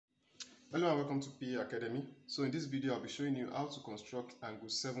Hello and welcome to PE Academy. So in this video I'll be showing you how to construct angle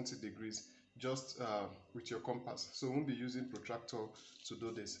 70 degrees just with your compass. So we won't be using protractor to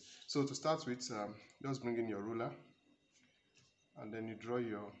do this. So to start with, just bring in your ruler and then you draw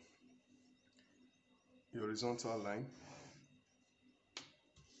your horizontal line.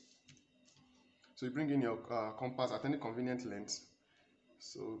 So you bring in your compass at any convenient length.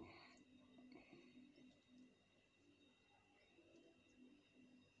 So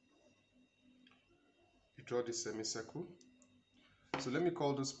you draw this semicircle. So let me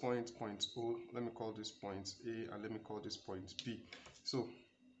call this point O, let me call this point A, and let me call this point B. So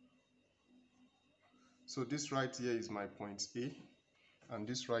this right here is my point A, and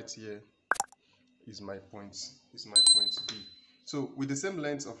this right here is my point B. So with the same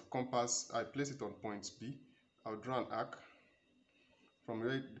length of compass, I place it on point B. I'll draw an arc from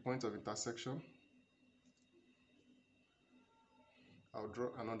where the point of intersection. I'll draw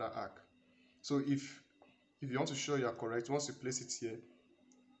another arc. So if you want to show you are correct, once you place it here,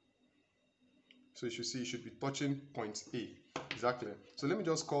 so you should see it should be touching point A. Exactly. So let me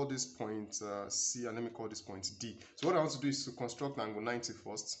just call this point C, and let me call this point D. So what I want to do is to construct angle 90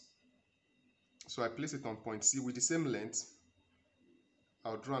 first. So I place it on point C with the same length.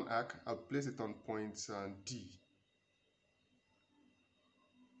 I'll draw an arc. I'll place it on point D.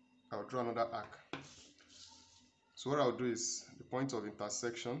 I'll draw another arc. So what I'll do is the point of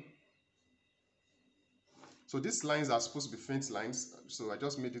intersection. So these lines are supposed to be faint lines, so I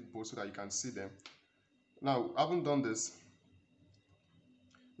just made it bold so that you can see them. Now, I haven't done this.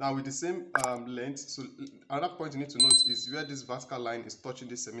 Now with the same length, so another point you need to note is where this vertical line is touching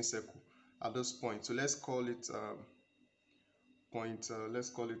this semicircle at this point. So let's call it let's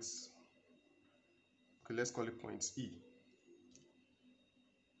call it point E.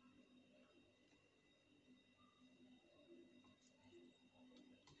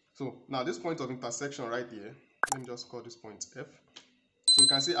 So now this point of intersection right here, let me just call this point F. So you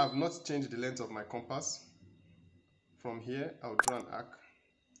can see I've not changed the length of my compass. From here, I'll draw an arc.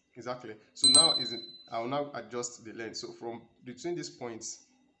 Exactly. So now I'll now adjust the length. So from between these points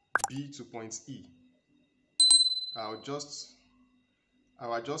B to point E, I'll adjust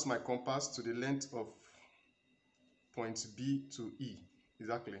my compass to the length of point B to E.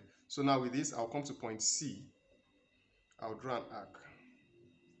 Exactly. So now with this, I'll come to point C. I'll draw an arc.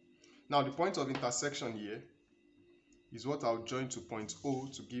 Now the point of intersection here is what I'll join to point O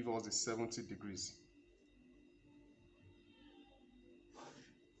to give us the 70 degrees.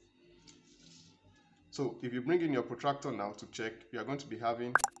 So if you bring in your protractor now to check, you are going to be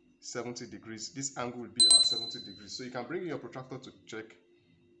having 70 degrees. This angle will be our 70 degrees. So you can bring in your protractor to check,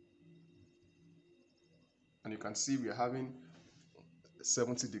 and you can see we are having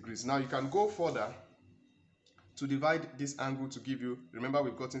 70 degrees. Now you can go further to divide this angle to give you, remember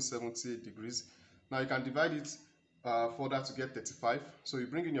we've gotten 70 degrees. Now you can divide it further to get 35. So you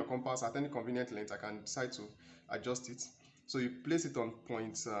bring in your compass at any convenient length. I can decide to adjust it. So you place it on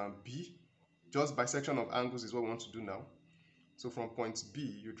point B. Just bisection of angles is what we want to do now. So from point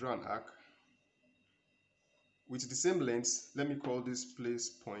B, you draw an arc. With the same length, let me call this place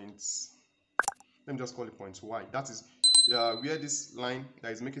point, let me just call it point Y. That is where this line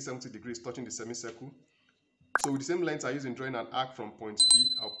that is making 70 degrees touching the semicircle. So with the same length I use in drawing an arc from point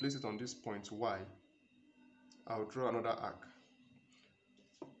B, I'll place it on this point Y. I'll draw another arc.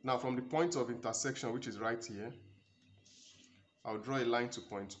 Now from the point of intersection, which is right here, I'll draw a line to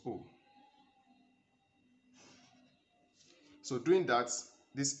point O. So doing that,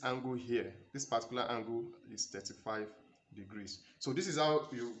 this angle here, this particular angle is 35 degrees. So this is how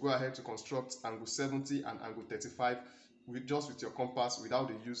you go ahead to construct angle 70 and angle 35 with your compass without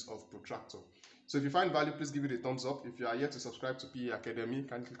the use of protractor. So if you find value, please give it a thumbs up. If you are yet to subscribe to PE Academy,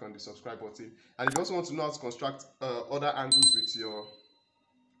 kindly click on the subscribe button. And if you also want to know how to construct other angles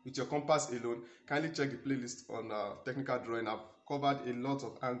with your compass alone, kindly check the playlist on technical drawing. I've covered a lot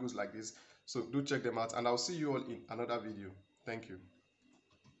of angles like this, so do check them out, and I'll see you all in another video. Thank you.